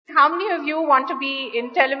how many of you want to be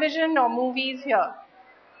in television or movies here?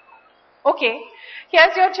 Okay,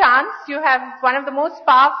 here's your chance. You have one of the most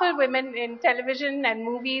powerful women in television and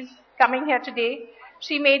movies coming here today.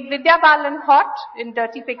 She made Vidya Balan hot in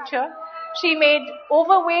Dirty Picture. She made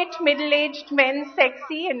overweight middle-aged men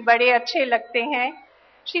sexy in Bade Achhe Lagte Hain.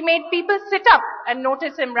 She made people sit up and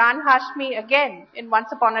notice Imran Hashmi again in Once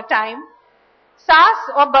Upon a Time. Saas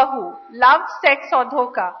or Bahu, love, sex or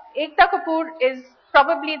dhoka. Ekta Kapoor is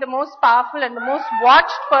probably the most powerful and the most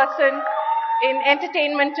watched person in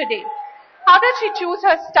entertainment today. How does she choose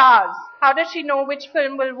her stars? How does she know which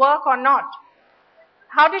film will work or not?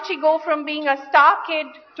 How did she go from being a star kid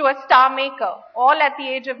to a star maker, all at the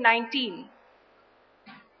age of 19?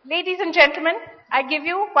 Ladies and gentlemen, I give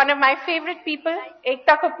you one of my favorite people,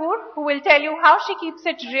 Ekta Kapoor, who will tell you how she keeps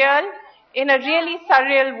it real in a really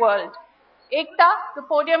surreal world. Ekta, the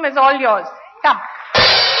podium is all yours. Come.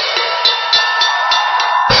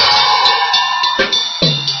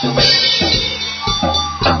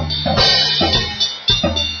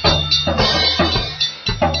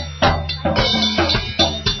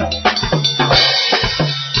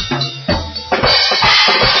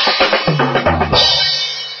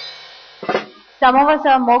 Some of us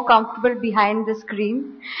are more comfortable behind the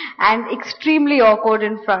screen and extremely awkward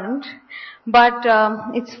in front. But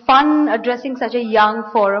it's fun addressing such a young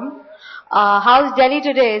forum. How's Delhi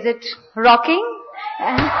today? Is it rocking?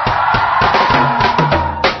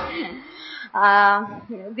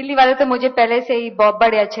 Delhi वाले तो मुझे पहले से ही बहुत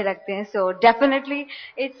बड़े अच्छे लगते हैं. So definitely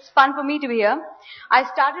it's fun for me to be here. I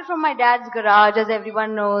started from my dad's garage, as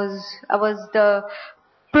everyone knows. I was the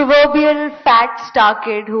proverbial fat star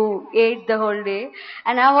kid who ate the whole day,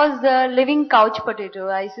 and I was the living couch potato.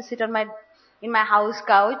 I used to sit on in my house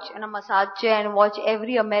couch and a massage chair and watch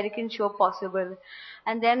every American show possible.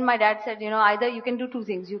 And then my dad said, either you can do two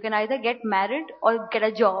things. You can either get married or get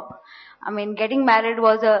a job. I mean, getting married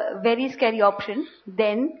was a very scary option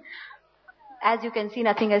then. As you can see,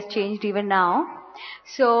 nothing has changed even now.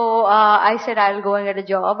 So I said I'll go and get a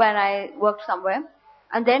job, and I worked somewhere.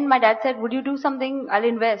 And then my dad said, would you do something? I'll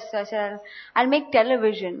invest. So I said, I'll make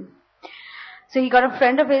television. So he got a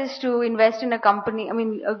friend of his to invest in a company,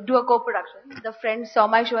 do a co-production. The friend saw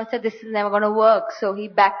my show and said, this is never going to work. So he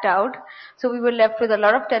backed out. So we were left with a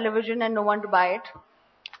lot of television and no one to buy it.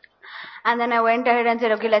 And then I went ahead and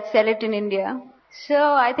said, okay, let's sell it in India. So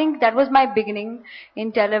I think that was my beginning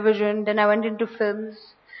in television. Then I went into films.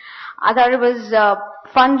 I thought it was a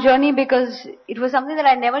fun journey because it was something that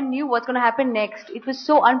I never knew what's going to happen next. It was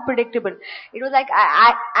so unpredictable. It was like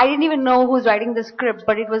I didn't even know who's writing the script,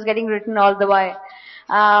 but it was getting written all the way.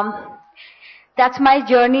 That's my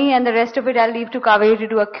journey, and the rest of it I'll leave to Kaveri to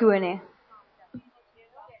do a Q&A. I've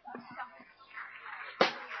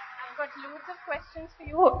got loads of questions for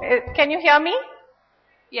you. Can you hear me?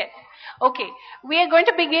 Yes. Okay. We are going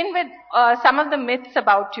to begin with some of the myths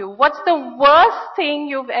about you. What's the worst thing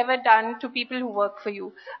you've ever done to people who work for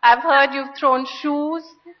you? I've heard you've thrown shoes,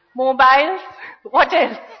 mobiles. What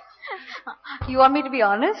else? You want me to be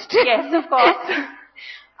honest? Yes, of course.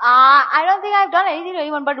 I don't think I've done anything to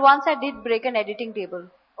anyone, but once I did break an editing table.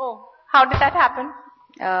 Oh, how did that happen?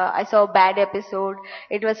 I saw a bad episode.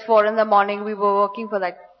 It was 4 in the morning. We were working for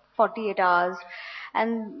like 48 hours.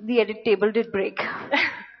 And the edit table did break.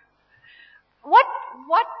 What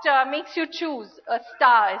makes you choose a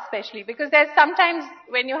star especially? Because there's sometimes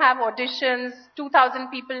when you have auditions, 2,000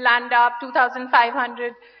 people land up,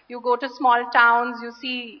 2,500, you go to small towns, you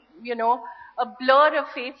see, a blur of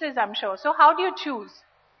faces, I'm sure. So how do you choose?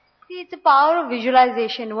 See, it's the power of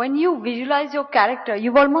visualization. When you visualize your character,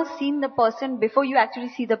 you've almost seen the person before you actually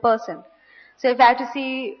see the person. So if I had to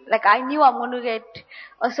see, I knew I'm going to get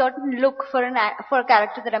a certain look for a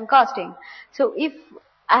character that I'm casting. So if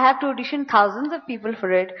I have to audition thousands of people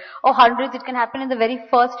for it, or hundreds, it can happen in the very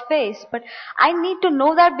first phase. But I need to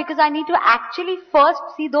know that because I need to actually first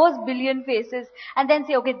see those billion faces and then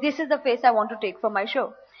say, okay, this is the face I want to take for my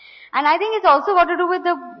show. And I think it's also got to do with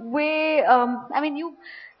the way,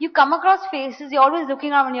 you come across faces, you're always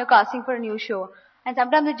looking around when you're casting for a new show. And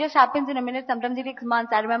sometimes it just happens in a minute, sometimes it takes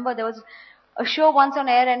months. I remember there was a show once on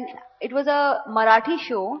air, and it was a Marathi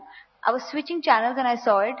show. I was switching channels and I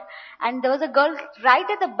saw it, and there was a girl right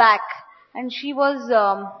at the back, and she was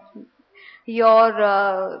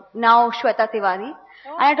your now Shweta Tiwari.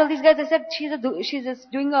 Oh. And I told these guys, I said, she's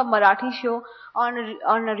just doing a Marathi show on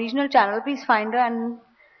a regional channel. Please find her, and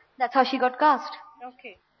that's how she got cast.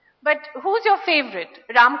 Okay, but who's your favorite?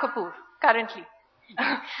 Ram Kapoor currently?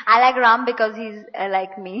 I like Ram because he's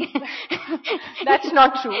like me. That's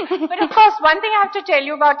not true. But of course, one thing I have to tell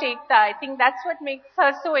you about Ekta, I think that's what makes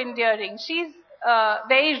her so endearing. She's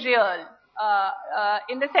very real.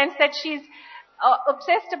 in the sense that she's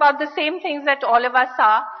obsessed about the same things that all of us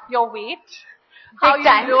are, your weight, how Big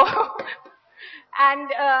time. you look. And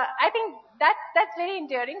I think that's very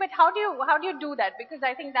endearing. But how do you do that? Because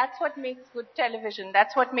I think that's what makes good television.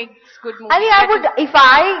 That's what makes good movies. I think I would, if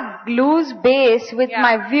I lose base with Yeah.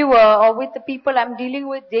 my viewer or with the people I'm dealing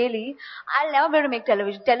with daily, I'll never be able to make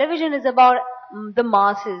television. Television is about the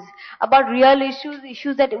masses, about real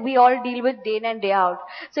issues that we all deal with day in and day out.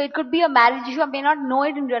 So it could be a marriage issue. I may not know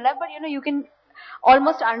it in real life, but you can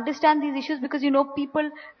almost understand these issues because you know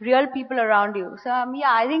real people around you. So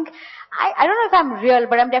yeah, I think, I don't know if I'm real,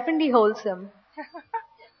 but I'm definitely wholesome.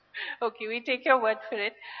 Okay, we take your word for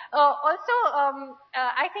it.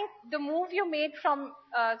 I think the move you made from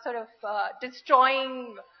sort of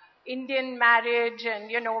destroying Indian marriage and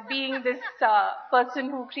being this person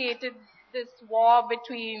who created this war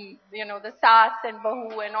between the Saas and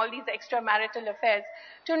Bahu and all these extramarital affairs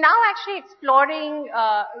to now actually exploring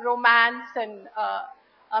romance and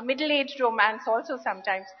middle-aged romance also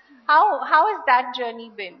sometimes. How has that journey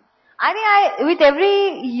been? I think with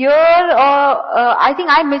every year, I think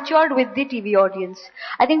I matured with the TV audience.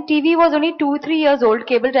 I think TV was only 2-3 years old,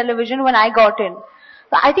 cable television, when I got in.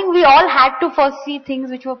 So I think we all had to first see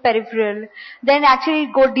things which were peripheral, then actually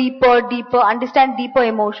go deeper, understand deeper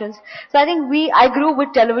emotions. So I think I grew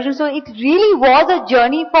with television, so it really was a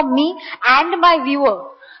journey for me and my viewer.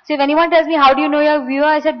 So if anyone tells me, how do you know your viewer?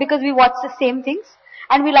 I said, because we watch the same things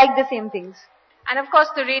and we like the same things. And of course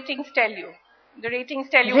the ratings tell you. The ratings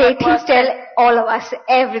tell you Ratings what works. tell all of us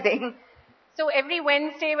everything. So every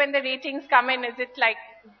Wednesday when the ratings come in, is it like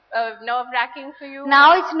nerve-wracking for you?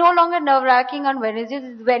 Now it's no longer nerve-wracking on Wednesdays.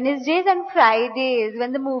 It's Wednesdays and Fridays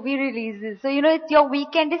when the movie releases. So your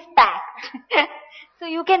weekend is packed. So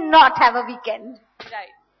you cannot have a weekend.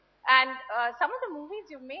 Right. And some of the movies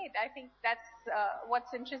you've made, I think that's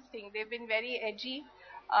what's interesting. They've been very edgy.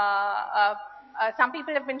 Some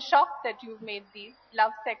people have been shocked that you've made these.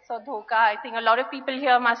 Love, Sex or Dhoka. I think a lot of people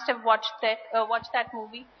here must have watched that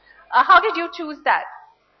movie. How did you choose that?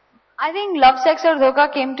 I think Love, Sex or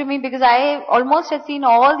Dhoka came to me because I almost had seen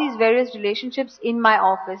all these various relationships in my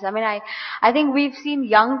office. I mean, I think we've seen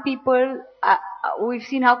young people, we've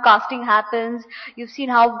seen how casting happens, you've seen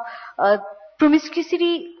how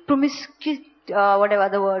promiscuity, whatever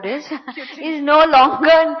the word is no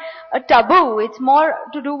longer a taboo. It's more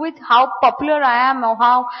to do with how popular I am or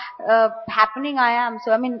how happening I am.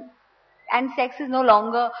 So I mean, and sex is no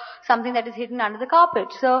longer something that is hidden under the carpet.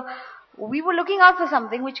 So we were looking out for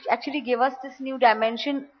something which actually gave us this new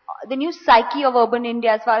dimension, the new psyche of urban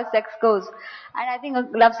India as far as sex goes. And I think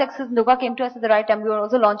Love, Sex and Dhoka came to us at the right time. We were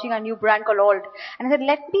also launching a new brand called Old. And I said,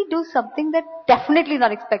 let me do something that definitely is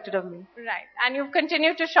unexpected of me. Right. And you've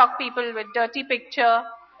continued to shock people with Dirty Picture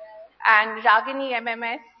and Ragini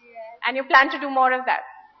MMS. And you plan to do more of that?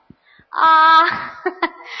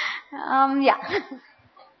 Yeah.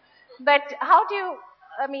 But how do you,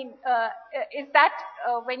 I mean, is that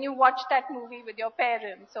when you watch that movie with your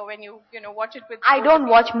parents or when you watch it with... I don't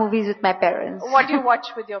watch movies with my parents. What do you watch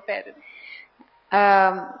with your parents?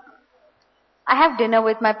 I have dinner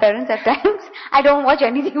with my parents at times. I don't watch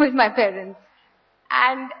anything with my parents.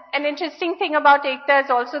 And an interesting thing about Ekta is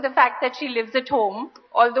also the fact that she lives at home,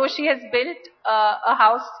 although she has built a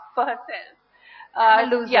house for herself.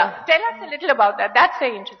 I'm a loser. Yeah, tell us a little about that. That's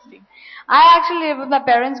very interesting. I actually live with my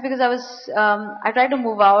parents because I tried to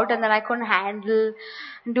move out and then I couldn't handle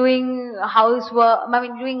doing housework,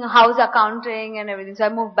 doing house accounting and everything. So I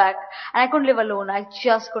moved back and I couldn't live alone. I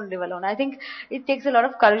just couldn't live alone. I think it takes a lot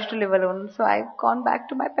of courage to live alone. So I've gone back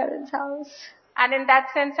to my parents' house. And in that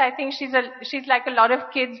sense, I think she's like a lot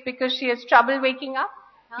of kids because she has trouble waking up.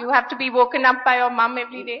 You have to be woken up by your mum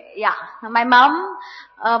every day? Yeah. My mum,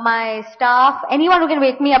 my staff, anyone who can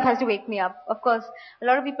wake me up has to wake me up. Of course, a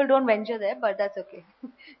lot of people don't venture there, but that's okay.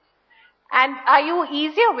 And are you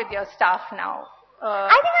easier with your staff now? I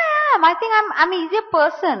think I am. I think I'm an easier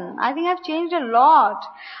person. I think I've changed a lot.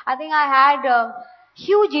 I think I had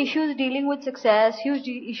huge issues dealing with success, huge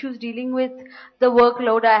issues dealing with the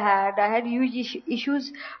workload I had. I had huge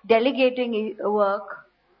issues delegating work.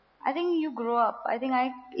 I think you grow up. I think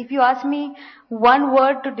if you ask me one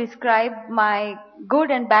word to describe my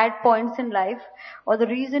good and bad points in life, or the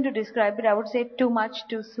reason to describe it, I would say too much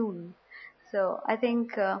too soon. So I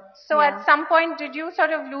think. So yeah. At some point, did you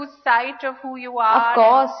sort of lose sight of who you are? Of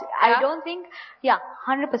course. Yeah? I don't think. Yeah,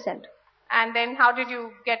 100%. And then how did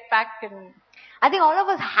you get back? I think all of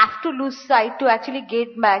us have to lose sight to actually get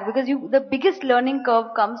back because the biggest learning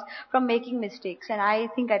curve comes from making mistakes, and I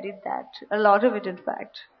think I did that. A lot of it, in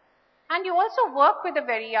fact. And you also work with a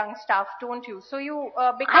very young staff, don't you? So you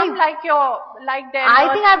become like their I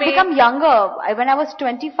think I've nursemaid. become younger. When I was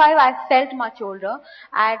 25, I felt much older.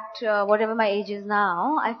 At whatever my age is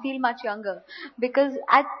now, I feel much younger. Because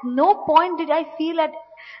at no point did I feel that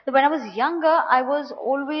when I was younger, I was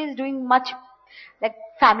always doing much like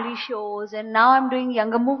family shows, and now I'm doing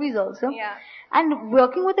younger movies also. Yeah. And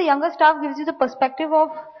working with the younger staff gives you the perspective of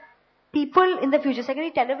people in the future.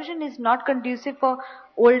 Secondly, television is not conducive for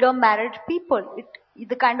older married people.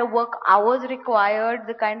 The kind of work hours required,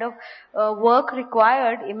 the kind of work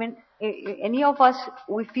required, even any of us,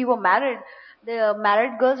 if we were married, the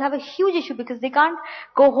married girls have a huge issue because they can't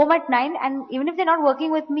go home at 9, and even if they're not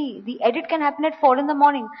working with me, the edit can happen at 4 in the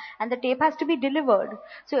morning and the tape has to be delivered.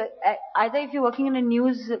 So either if you're working in a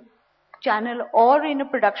news channel or in a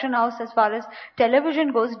production house, as far as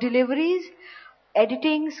television goes, deliveries,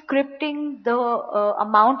 editing, scripting, the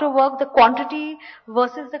amount of work, the quantity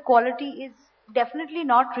versus the quality is definitely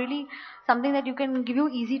not really something that you can give you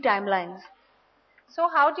easy timelines. So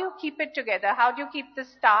how do you keep it together? How do you keep the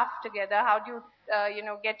staff together? How do you,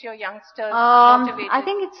 get your youngsters motivated? I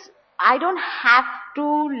think I don't have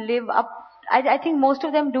to live up. I think most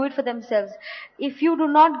of them do it for themselves. If you do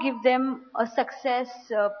not give them a success,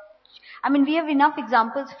 I mean, we have enough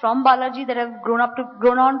examples from Balaji that have grown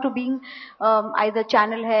on to being either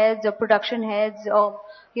channel heads or production heads, or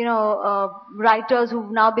writers who've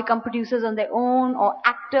now become producers on their own, or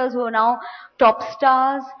actors who are now top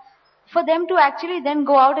stars. For them to actually then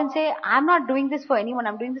go out and say, I'm not doing this for anyone,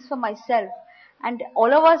 I'm doing this for myself. And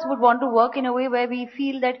all of us would want to work in a way where we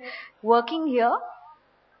feel that working here,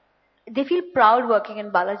 they feel proud working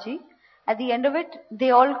in Balaji. At the end of it, they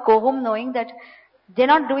all go home knowing that they're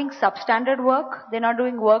not doing substandard work. They're not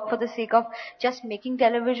doing work for the sake of just making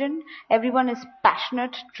television. Everyone is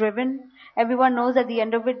passionate, driven. Everyone knows at the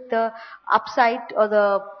end of it, the upside or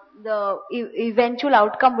the eventual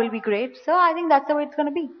outcome will be great. So I think that's the way it's going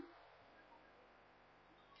to be.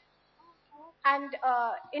 And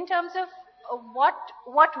in terms of what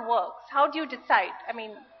works, how do you decide? I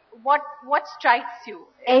mean, what strikes you?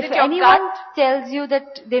 Is If it your anyone gut? tells you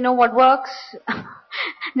that they know what works,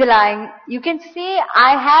 they're lying. You can say,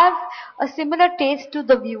 I have a similar taste to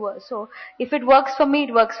the viewer. So if it works for me,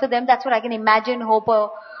 it works for them. That's what I can imagine, hope,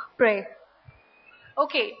 or pray.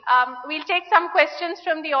 Okay, we'll take some questions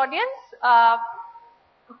from the audience.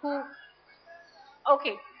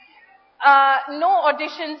 Okay. No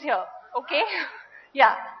auditions here, okay?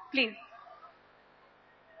 Yeah, please.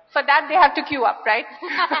 For that, they have to queue up, right?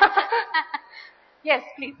 Yes,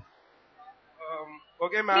 please.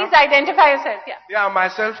 Okay, ma'am. Please identify yourself, yeah. Yeah,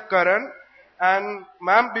 myself, Karan. And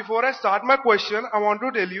ma'am, before I start my question, I want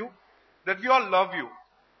to tell you that we all love you.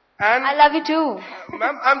 And I love you too.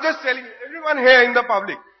 ma'am, I'm just telling everyone here in the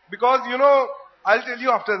public, because I'll tell you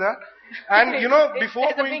after that. And before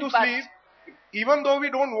There's a going to big but. sleep, even though we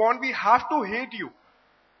don't want, we have to hate you.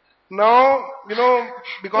 Now,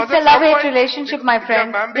 because It's a love-hate relationship, my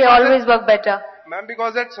friend. ma'am, They always work better. Ma'am,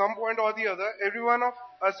 because at some point or the other, every one of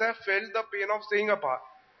us have felt the pain of staying apart.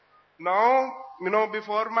 Now,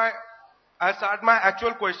 before I start my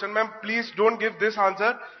actual question, ma'am, please don't give this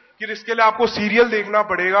answer कि इसके लिए आपको serial देखना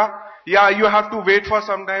पड़ेगा, या you have to wait for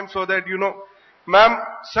some time so that Ma'am,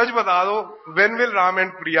 सच बता दो, when will Ram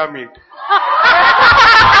and Priya meet?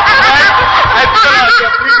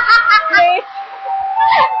 Great.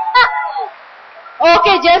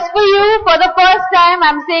 Okay, just for you, for the first time,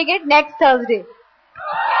 I'm saying it next Thursday.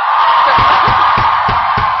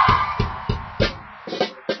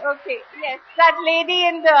 Okay, yes. That lady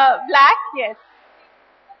in the black, yes.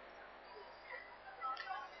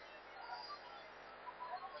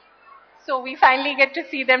 So we finally get to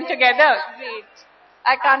see them together. Great.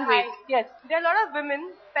 I can't wait. Yes. There are a lot of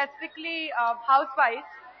women, specifically housewives.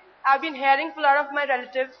 I've been hearing from a lot of my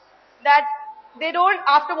relatives that they don't,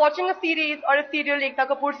 after watching a series or a serial, Ekta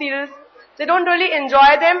Kapoor serials, they don't really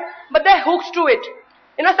enjoy them, but they're hooked to it.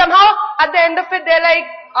 Somehow at the end of it, they're like,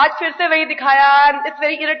 "Aaj fir se wahi dikhaya," and it's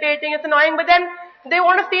very irritating, it's annoying, but then they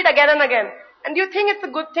want to see it again and again. And do you think it's a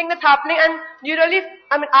good thing that's happening? And do you really,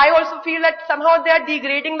 I also feel that somehow they are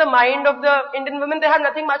degrading the mind of the Indian women. They have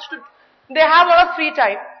nothing much to, they have a lot of free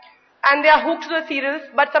time, and they are hooked to the serials,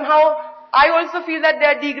 but somehow I also feel that they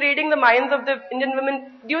are degrading the minds of the Indian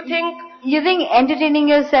women. Do you think... You think entertaining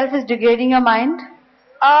yourself is degrading your mind?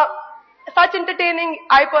 Such entertaining,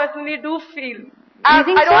 I personally do feel. I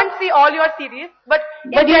think so? don't see all your series, but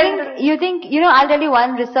you think, I'll tell you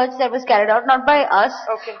one research that was carried out, not by us,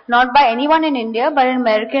 Okay. not by anyone in India, but an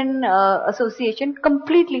American association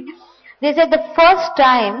completely. They said the first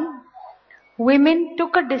time women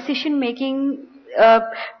took a decision making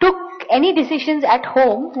took any decisions at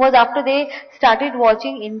home was after they started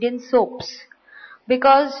watching Indian soaps.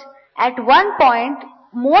 Because at one point,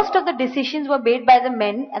 most of the decisions were made by the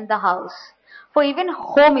men and the house for even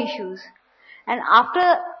home issues. And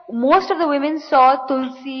after most of the women saw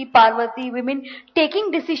Tulsi, Parvati, women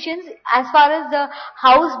taking decisions as far as the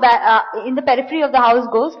house, in the periphery of the house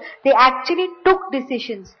goes, they actually took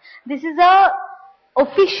decisions. This is a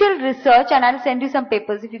official research, and I'll send you some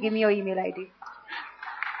papers if you give me your email ID.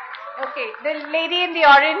 Okay, the lady in the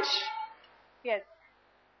orange. Yes.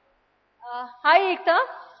 Hi, Ekta.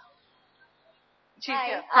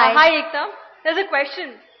 Hi. Hi, Ekta. There's a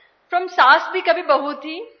question. From Saas Bhi Kabhi Bahu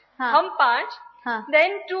Thi, Hum Panch,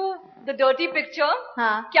 then to the dirty picture,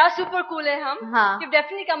 Kya Super Cool Hai Hum, you've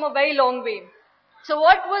definitely come a very long way. So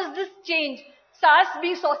what was this change? Saas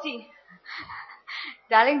being saucy.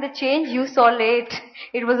 Darling, the change you saw late.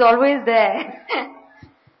 It was always there.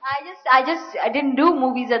 I didn't do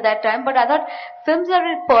movies at that time, but I thought films are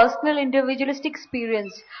a personal, individualistic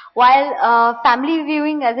experience. While family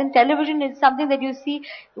viewing, as in television, is something that you see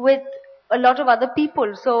with a lot of other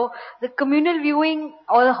people. So the communal viewing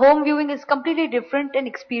or the home viewing is completely different in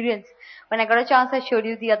experience. When I got a chance, I showed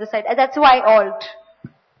you the other side. And that's why alt.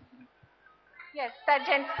 Yes, that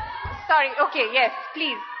gent. Sorry. Okay. Yes,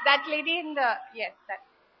 please. That lady in the yes. That.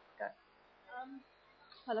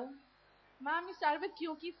 Hello. Ma'am, you started with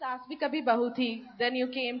Kyunki Saas Bhi Kabhi Bahu Thi. Then you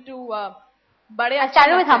came to Bade I Achhe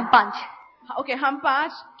started with Lagte Hum Panch. Okay, Hum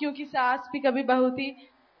Panch, Kyunki Saas Bhi Kabhi Bahu Thi.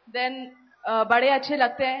 Then Bade Achhe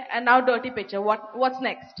Lagte Hain, and now Dirty Picture. What's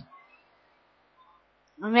next?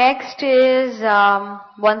 Next is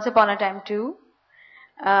Once Upon a Time 2.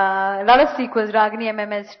 A lot of sequels, Ragini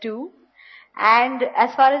MMS 2. And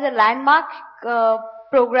as far as a landmark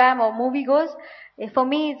program or movie goes, for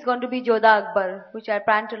me it's going to be Jodha Akbar, which I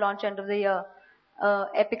plan to launch end of the year.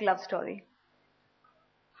 Epic love story.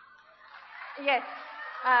 Yes.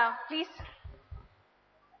 Please.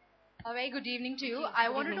 A very good evening to you. I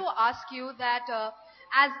wanted to ask you that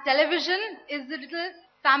as television is a little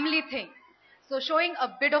family thing, so showing a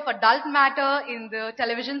bit of adult matter in the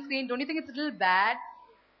television screen, don't you think it's a little bad?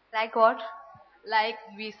 Like what? Like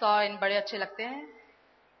we saw in Bade Achhe Lagte Hain.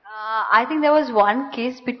 I think there was one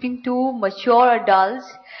case between two mature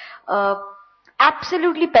adults,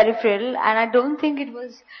 absolutely peripheral, and I don't think it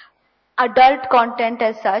was adult content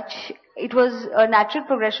as such. It was a natural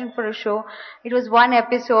progression for a show. It was one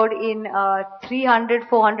episode in 300,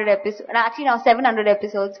 400 episodes, and actually now 700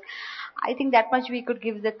 episodes. I think that much we could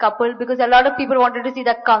give the couple because a lot of people wanted to see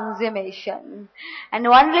the consummation. And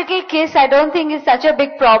one little kiss I don't think is such a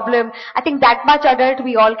big problem. I think that much adult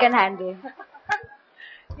we all can handle.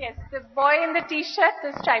 Yes, the boy in the t-shirt,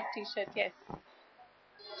 the striped t-shirt, yes.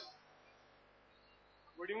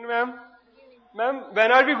 Good evening, ma'am. Ma'am,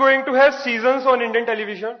 when are we going to have seasons on Indian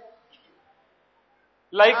television?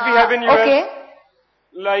 Like we have in US, Okay.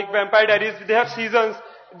 like Vampire Diaries, they have seasons.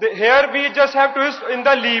 Here we just have twists in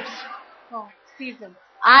the leaves. Oh, season.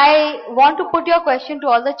 I want to put your question to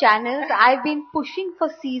all the channels. I've been pushing for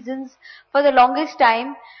seasons for the longest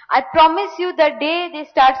time. I promise you the day they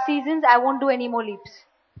start seasons, I won't do any more leaps.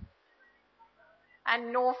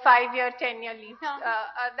 And no 5-year, 10-year leaves.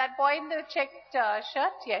 That boy in the checked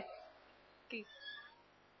shirt, yes. Please.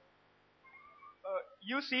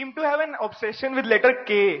 You seem to have an obsession with letter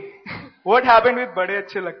K. What happened with Bade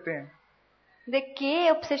Achhe Lagte Hain? The K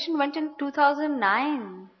obsession went in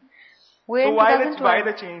 2009. We're So in why 2012.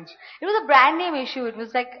 the change? It was a brand name issue. It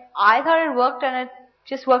was like, I thought it worked and it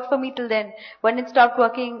just worked for me till then. When it stopped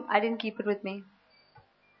working, I didn't keep it with me.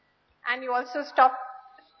 And you also stopped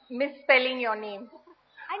misspelling your name.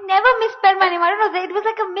 I never misspelled my name. I don't know. It was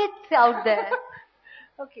like a myth out there.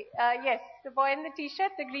 Okay, yes. The boy in the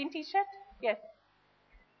t-shirt, the green t-shirt, yes.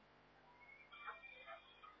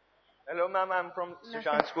 Hello, ma'am. I'm from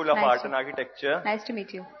Sushant School of Art and Architecture. Nice to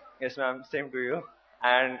meet you. Yes, ma'am. Same to you.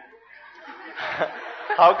 And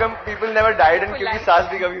how come people never died in Kyunki Saas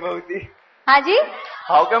Bhi Kabhi Bahu Thi? Haji?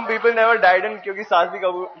 How come people never died in Kyunki Saas Bhi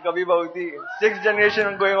Kabhi Bahu Thi? 6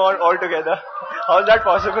 generations going on all together. How is that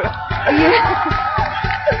possible?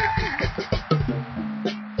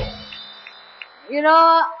 You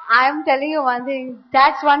know, I'm telling you one thing.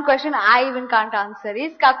 That's one question I even can't answer.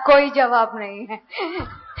 Iska koi jawab nahi hai.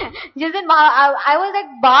 Just then, I was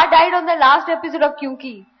like, Bar died on the last episode of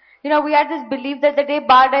Kyunki. You know, we had this belief that the day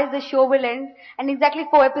Bar dies, the show will end. And exactly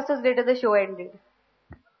 4 episodes later, the show ended.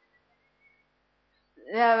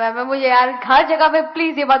 मुझे यार हर जगह पे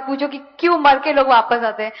please ये बात पूछो कि क्यों मर के लोग वापस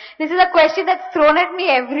आते हैं. This is a question that's throne at me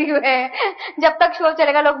everywhere. जब तक शो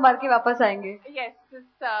चलेगा लोग मर के वापस आएंगे. Yes, this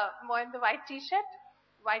boy in the white t-shirt,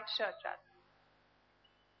 white shirt rather.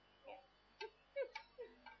 Yes.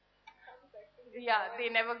 Yeah, they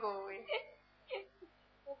never go away.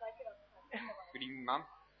 Good evening, ma'am.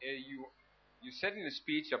 You said in a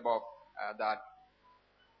speech about that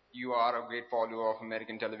you are a great follower of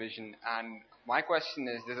American television, and my question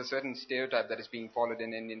is, there's a certain stereotype that is being followed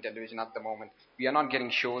in Indian television at the moment. We are not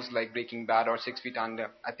getting shows like Breaking Bad or 6 Feet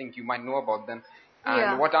Under. I think you might know about them.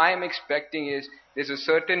 And what I am expecting is, there's a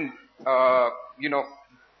certain,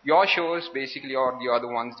 your shows basically, or the other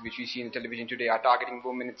ones which we see in television today, are targeting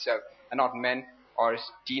women itself and not men or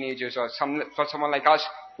teenagers or for someone like us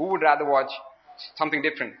who would rather watch something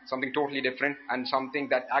different, something totally different, and something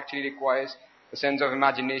that actually requires a sense of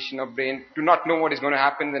imagination of brain to not know what is going to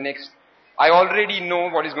happen in the next. I already know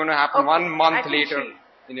what is going to happen 1 month later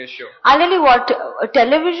in your show. I'll tell you what,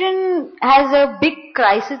 television has a big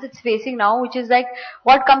crisis it's facing now, which is like,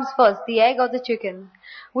 what comes first, the egg or the chicken?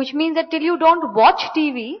 Which means that till you don't watch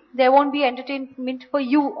TV, there won't be entertainment for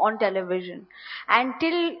you on television. And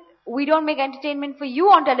till we don't make entertainment for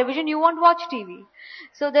you on television, you won't watch TV.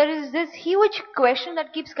 So there is this huge question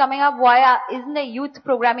that keeps coming up, why isn't there youth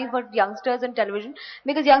programming for youngsters on television?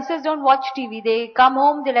 Because youngsters don't watch TV. They come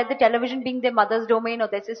home, they let the television being their mother's domain or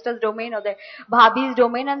their sister's domain or their bhabhi's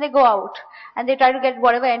domain, and they go out. And they try to get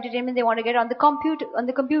whatever entertainment they want to get on the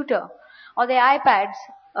computer or their iPads.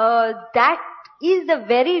 That is the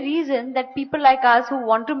very reason that people like us who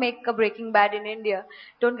want to make a Breaking Bad in India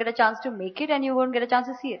don't get a chance to make it, and you won't get a chance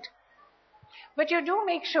to see it. But you do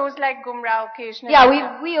make shows like Gumrah occasionally.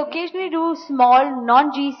 Yeah, we occasionally do small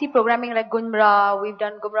non-GEC programming like Gumrah,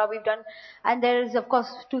 and there is of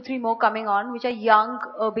course 2-3 more coming on, which are young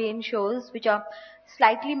urban shows, which are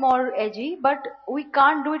slightly more edgy, but we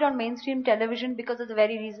can't do it on mainstream television because of the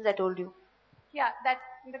very reasons I told you. Yeah, that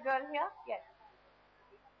the girl here? Yes.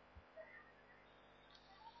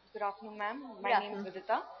 Good afternoon, ma'am. My name is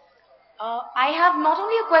Vidita. I have not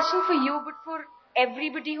only a question for you, but for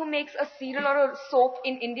everybody who makes a serial or a soap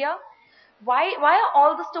in India. Why are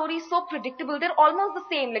all the stories so predictable? They're almost the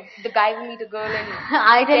same, like the guy will meet a girl and...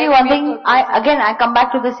 I tell you one thing, I come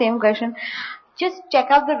back to the same question. Just check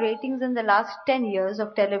out the ratings in the last 10 years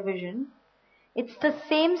of television. It's the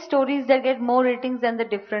same stories that get more ratings than the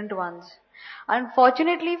different ones.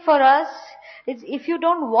 Unfortunately for us, if you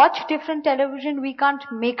don't watch different television, we can't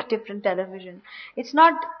make different television. It's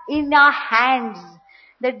not in our hands.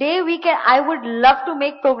 The day we can, I would love to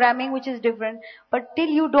make programming which is different, but till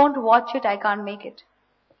you don't watch it, I can't make it.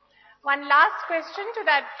 One last question to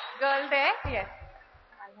that girl there. Yes.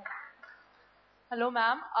 Hello,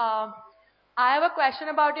 ma'am. I have a question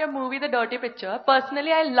about your movie, The Dirty Picture.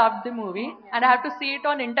 Personally, I loved the movie, and I have to see it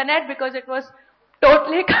on internet because it was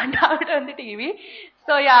totally cut out on the TV.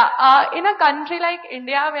 So yeah, in a country like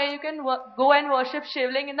India where you can go and worship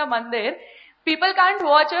Shivling in the mandir, people can't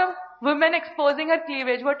watch a woman exposing her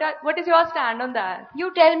cleavage. What is your stand on that?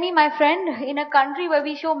 You tell me, my friend, in a country where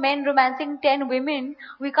we show men romancing 10 women,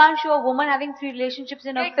 we can't show a woman having 3 relationships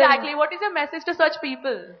in a film. Exactly. What is your message to such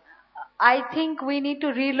people? I think we need to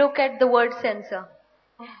relook at the word censor.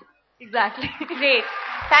 Exactly. Great.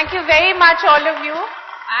 Thank you very much, all of you.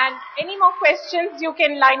 And any more questions, you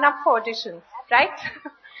can line up for auditions, right?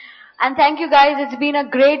 And thank you guys. It's been a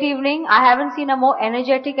great evening. I haven't seen a more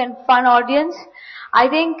energetic and fun audience. I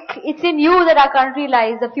think it's in you that our country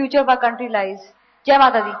lies, the future of our country lies. Jai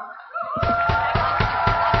Mata Di.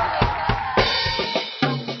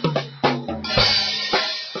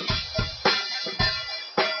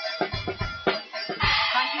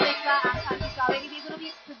 Thank you, Ekta, and thank you, Kaveri. We're going to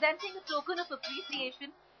be presenting a token of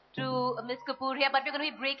appreciation to Ms. Kapoor here, but we're going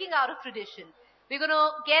to be breaking out of tradition. We're going to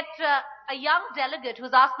get a young delegate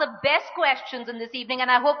who's asked the best questions in this evening,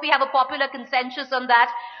 and I hope we have a popular consensus on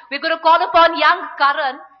that. We're going to call upon young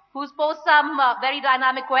Karan, who's posed some very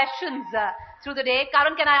dynamic questions through the day.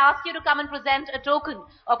 Karan, can I ask you to come and present a token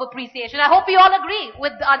of appreciation? I hope you all agree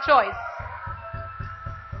with our choice.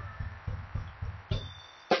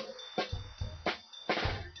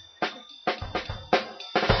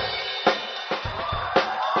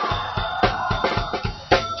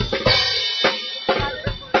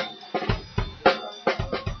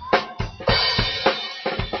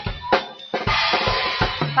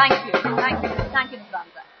 Thank you, Ms.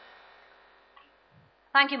 Ramza.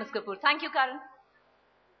 Thank you, Ms. Kapoor. Thank you, Karan.